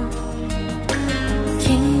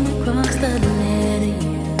 came across the letter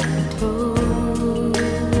you wrote.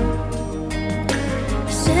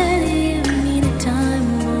 Said you needed time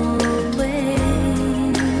away.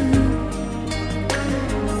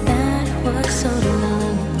 That was so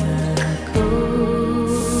long ago.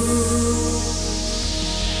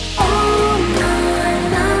 All my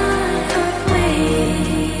life I've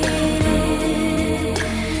waited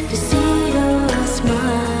to see your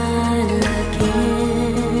smile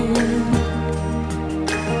again.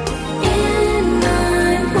 In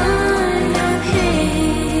my mind I've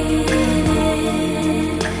hated,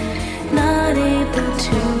 not able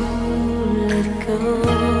to let go.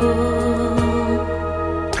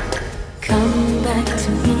 Come back to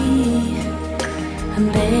me, I'm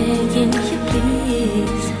begging you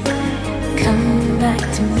please. Come back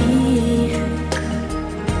to me,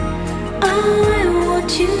 I want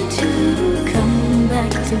you to come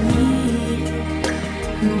back to me.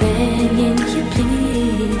 I'm begging you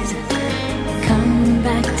please. Come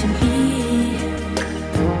back to me.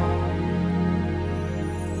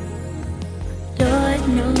 Lord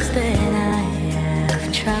knows that I have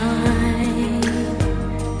tried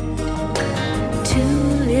to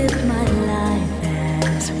live my life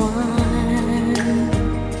as one.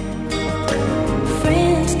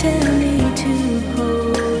 Friends tell me to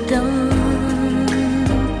hold on.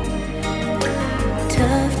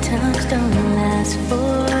 Tough times don't last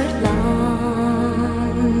for long.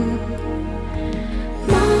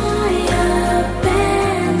 My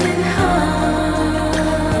abandoned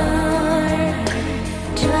heart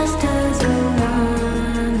just doesn't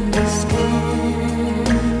understand.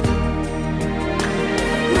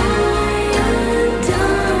 My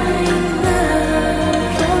undying love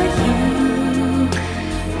for you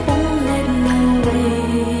won't let me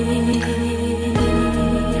wait.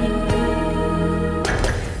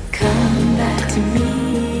 Come back to me,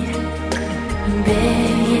 I'm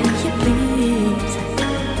begging you please.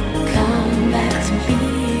 Come back to me,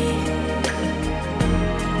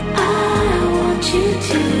 I want you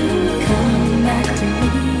to come back to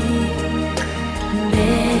me. I'm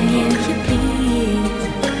begging you please.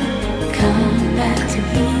 Come back to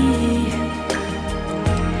me,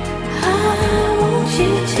 I want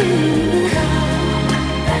you to come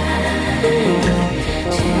back to me.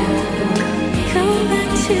 Come back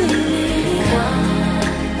to me. Come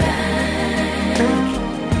back.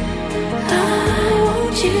 I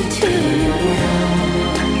want you to come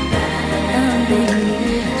back. I'm begging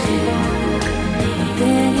you to,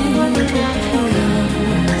 begging you to come back.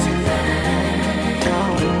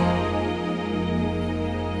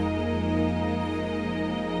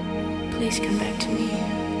 Please come back to me.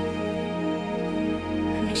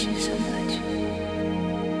 I miss you so much.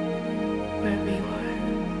 Wherever you are,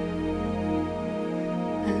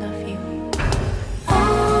 I love you.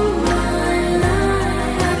 All my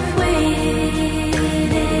life I've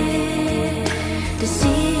waited to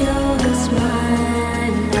see your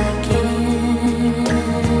smile again.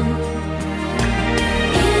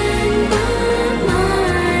 In my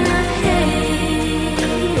mind I've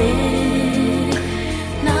hated,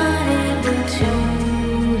 not able to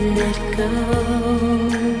let go.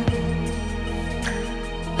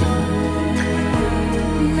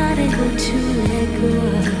 Not able to let go.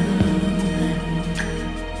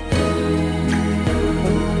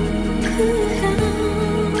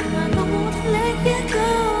 I don't want to let you go.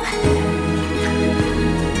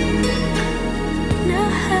 No.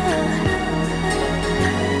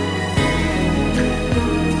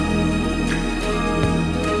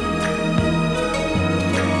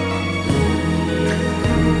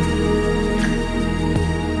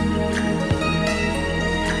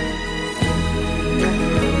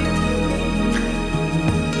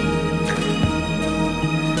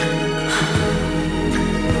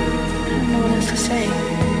 I don't know what else to say.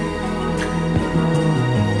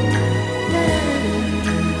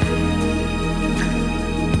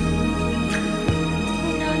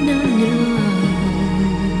 No.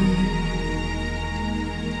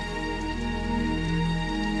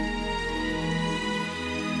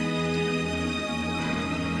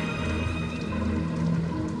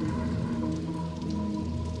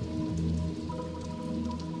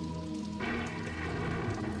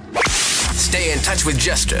 Stay in touch with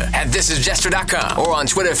Jester at thisisjester.com or on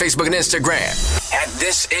Twitter, Facebook, and Instagram at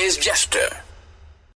thisisjester.